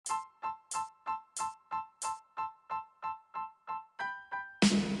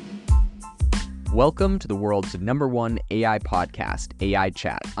Welcome to the world's #1 AI podcast, AI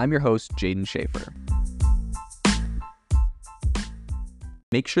Chat. I'm your host, Jaden Schaefer.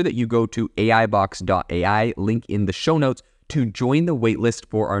 Make sure that you go to aibox.ai, link in the show notes, to join the waitlist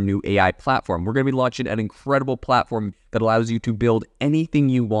for our new AI platform. We're going to be launching an incredible platform that allows you to build anything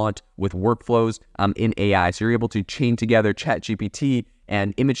you want with workflows in AI. So you're able to chain together ChatGPT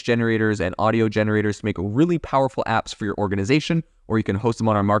and image generators and audio generators to make really powerful apps for your organization, or you can host them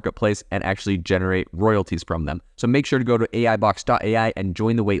on our marketplace and actually generate royalties from them. So make sure to go to aibox.ai and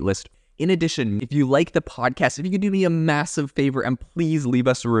join the waitlist. In addition, if you like the podcast, if you could do me a massive favor and please leave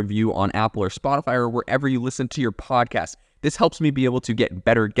us a review on Apple or Spotify or wherever you listen to your podcast. This helps me be able to get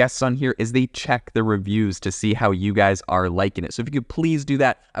better guests on here as they check the reviews to see how you guys are liking it. So if you could please do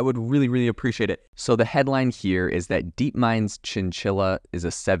that, I would really appreciate it. So the headline here is that DeepMind's Chinchilla is a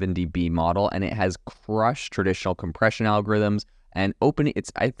 7dB model, and it has crushed traditional compression algorithms and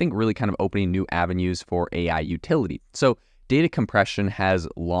it's, I think, really kind of opening new avenues for AI utility. So data compression has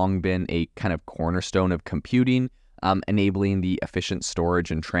long been a kind of cornerstone of computing, enabling the efficient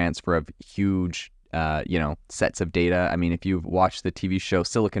storage and transfer of huge sets of data. I mean, if you've watched the TV show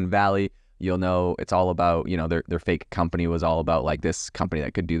Silicon Valley, you'll know it's all about, their fake company was all about like this company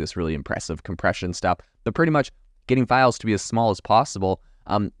that could do this really impressive compression stuff. But pretty much getting files to be as small as possible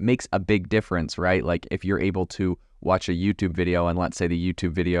makes a big difference, right? Like if you're able to watch a YouTube video and let's say the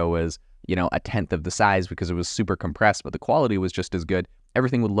YouTube video was, a tenth of the size because it was super compressed, but the quality was just as good,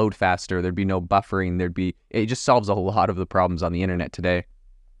 everything would load faster. There'd be no buffering. It just solves a lot of the problems on the internet today.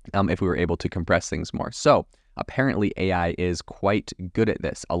 If we were able to compress things more. So apparently AI is quite good at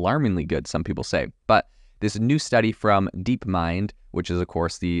this, alarmingly good, some people say. But this new study from DeepMind, which is of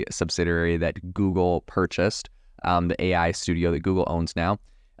course the subsidiary that Google purchased, the AI studio that Google owns now,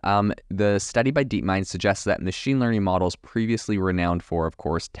 the study by DeepMind suggests that machine learning models previously renowned for, of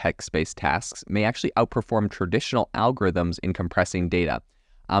course, text-based tasks may actually outperform traditional algorithms in compressing data.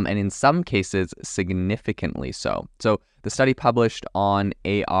 And in some cases, significantly so. So the study published on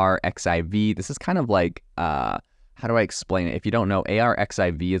ARXIV, this is kind of like, how do I explain it? If you don't know,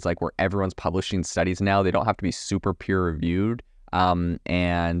 ARXIV is like where everyone's publishing studies now. They don't have to be super peer-reviewed,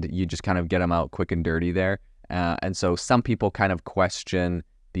 and you just kind of get them out quick and dirty there. And so some people kind of question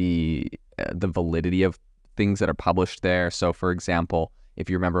the validity of things that are published there. So for example, if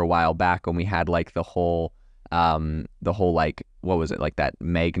you remember a while back when we had like the whole like, what was it, like that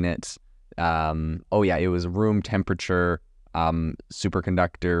magnet, it was room temperature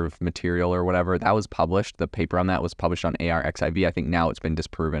superconductor material or whatever, that was published. The paper on that was published on ARXIV. I think now it's been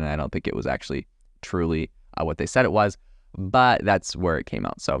disproven, and I don't think it was actually truly what they said it was, but that's where it came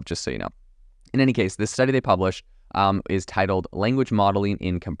out. So just so you know. In any case, this study they published is titled Language Modeling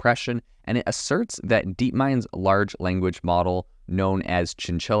in Compression, and it asserts that DeepMind's large language model known as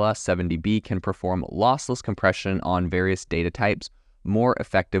Chinchilla 7dB can perform lossless compression on various data types more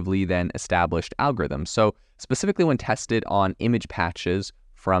effectively than established algorithms. So specifically when tested on image patches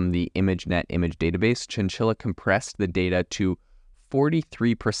from the ImageNet image database, Chinchilla compressed the data to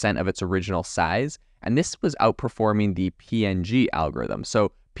 43% of its original size, and this was outperforming the PNG algorithm.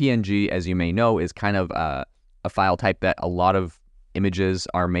 So PNG, as you may know, is kind of a file type that a lot of images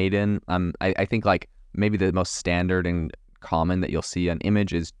are made in. I think like maybe the most standard and common that you'll see an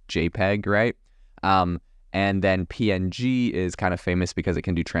image is JPEG, right? And then PNG is kind of famous because it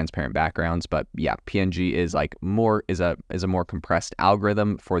can do transparent backgrounds. But yeah, PNG is like is a more compressed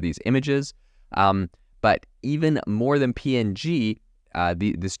algorithm for these images. But even more than PNG,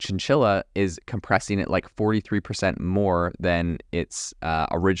 this Chinchilla is compressing it like 43% more than its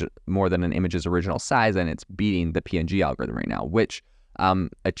more than an image's original size, and it's beating the PNG algorithm right now, which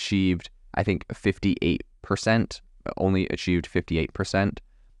achieved, I think, 58%. Only achieved 58%.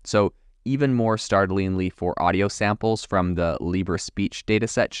 So even more startlingly, for audio samples from the Libra speech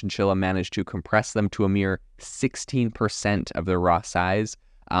dataset, Chinchilla managed to compress them to a mere 16% of their raw size,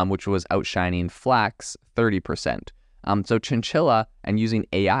 which was outshining FLAC's 30%. So Chinchilla and using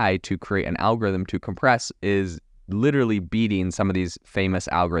AI to create an algorithm to compress is literally beating some of these famous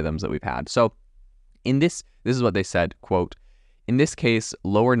algorithms that we've had. So this is what they said, quote, "In this case,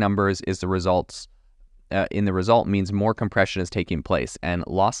 lower numbers is the results. In the result means more compression is taking place, and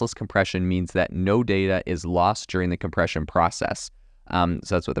lossless compression means that no data is lost during the compression process." So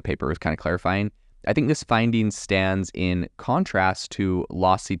that's what the paper was kind of clarifying. I think this finding stands in contrast to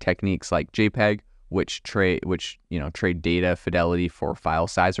lossy techniques like JPEG, which trade data fidelity for file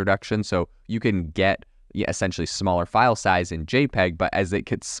size reduction. So you can get essentially smaller file size in JPEG, but as it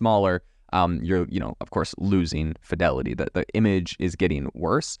gets smaller, you're of course losing fidelity. The image is getting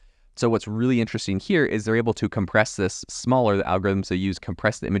worse. So what's really interesting here is they're able to compress this smaller. The algorithms they use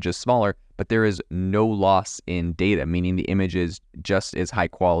compress the images smaller, but there is no loss in data, meaning the image is just as high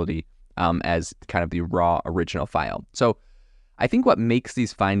quality as kind of the raw original file. So I think what makes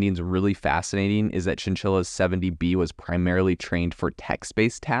these findings really fascinating is that Chinchilla's 70B was primarily trained for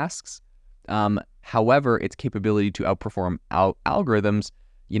text-based tasks. However, its capability to outperform algorithms,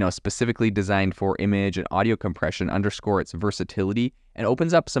 specifically designed for image and audio compression, underscore its versatility and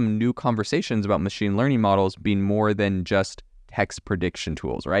opens up some new conversations about machine learning models being more than just text prediction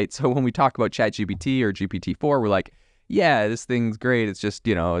tools, right? So when we talk about ChatGPT or GPT-4, we're like, yeah, this thing's great. It's just,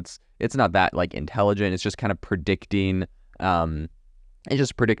 it's not that like intelligent. It's just kind of predicting, it's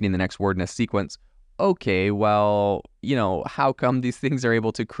just predicting the next word in a sequence. Okay, well, how come these things are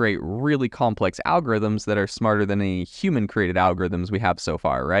able to create really complex algorithms that are smarter than any human-created algorithms we have so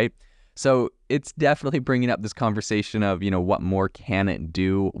far, right? So it's definitely bringing up this conversation of, what more can it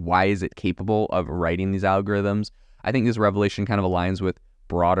do? Why is it capable of writing these algorithms? I think this revelation kind of aligns with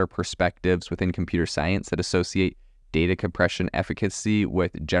broader perspectives within computer science that associate data compression efficacy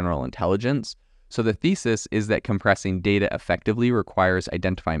with general intelligence. So the thesis is that compressing data effectively requires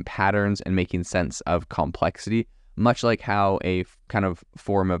identifying patterns and making sense of complexity, much like how a kind of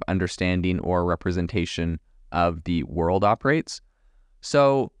form of understanding or representation of the world operates.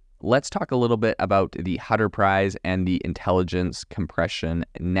 So let's talk a little bit about the Hutter Prize and the intelligence compression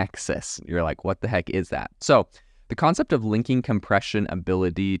nexus. You're like, what the heck is that? So the concept of linking compression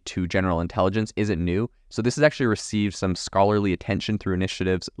ability to general intelligence isn't new. So this has actually received some scholarly attention through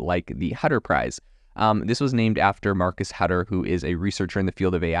initiatives like the Hutter Prize. This was named after Marcus Hutter, who is a researcher in the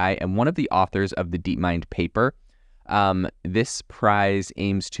field of AI and one of the authors of the DeepMind paper. This prize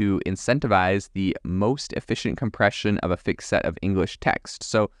aims to incentivize the most efficient compression of a fixed set of English text.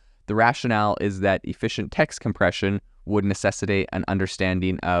 So the rationale is that efficient text compression would necessitate an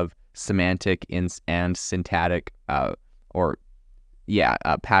understanding of semantic and syntactic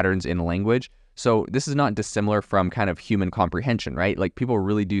patterns in language. So this is not dissimilar from kind of human comprehension, right? Like people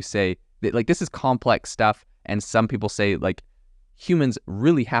really do say that like this is complex stuff, and some people say like humans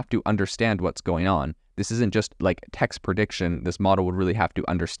really have to understand what's going on. This isn't just like text prediction. This model would really have to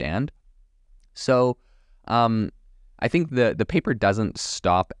understand. So I think the paper doesn't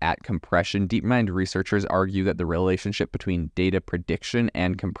stop at compression. DeepMind researchers argue that the relationship between data prediction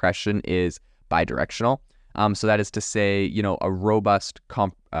and compression is bidirectional. So that is to say, a robust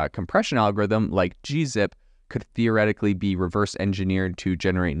compression algorithm like gzip could theoretically be reverse engineered to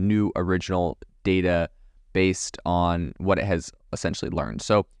generate new original data based on what it has essentially learned.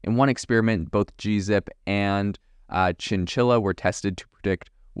 So in one experiment, both gzip and Chinchilla were tested to predict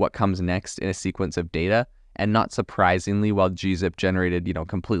what comes next in a sequence of data. And not surprisingly, while gzip generated,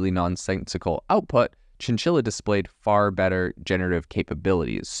 completely nonsensical output, Chinchilla displayed far better generative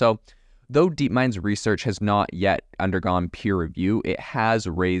capabilities. So though DeepMind's research has not yet undergone peer review, it has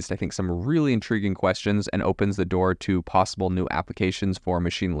raised, I think, some really intriguing questions and opens the door to possible new applications for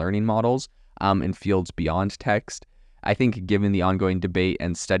machine learning models in fields beyond text. I think given the ongoing debate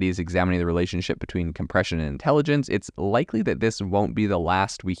and studies examining the relationship between compression and intelligence, it's likely that this won't be the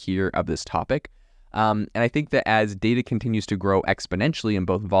last we hear of this topic. And I think that as data continues to grow exponentially in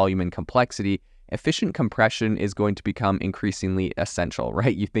both volume and complexity, efficient compression is going to become increasingly essential,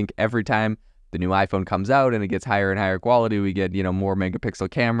 right? You think every time the new iPhone comes out and it gets higher and higher quality, we get, more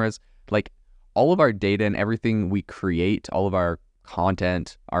megapixel cameras. Like all of our data and everything we create, all of our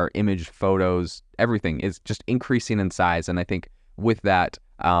content, our image, photos, everything is just increasing in size. And I think with that,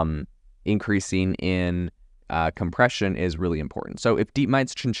 increasing in compression is really important. So if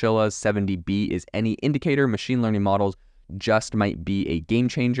DeepMind's Chinchilla's 70B is any indicator, machine learning models just might be a game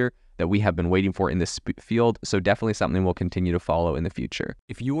changer that we have been waiting for in this field. So definitely something we'll continue to follow in the future.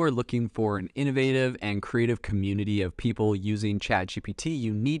 If you are looking for an innovative and creative community of people using ChatGPT,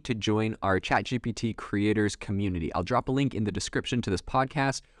 you need to join our ChatGPT creators community. I'll drop a link in the description to this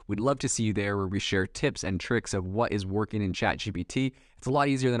podcast. We'd love to see you there, where we share tips and tricks of what is working in ChatGPT. It's a lot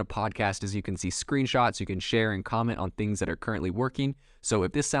easier than a podcast, as you can see screenshots, you can share and comment on things that are currently working. So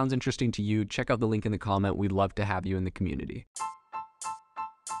if this sounds interesting to you, check out the link in the comment. We'd love to have you in the community.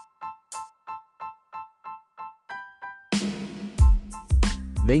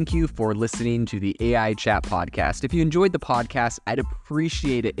 Thank you for listening to the AI Chat Podcast. If you enjoyed the podcast, I'd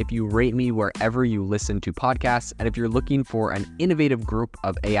appreciate it if you rate me wherever you listen to podcasts. And if you're looking for an innovative group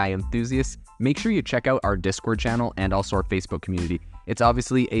of AI enthusiasts, make sure you check out our Discord channel and also our Facebook community. It's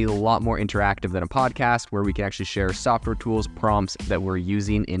obviously a lot more interactive than a podcast, where we can actually share software tools, prompts that we're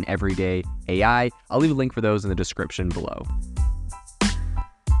using in everyday AI. I'll leave a link for those in the description below.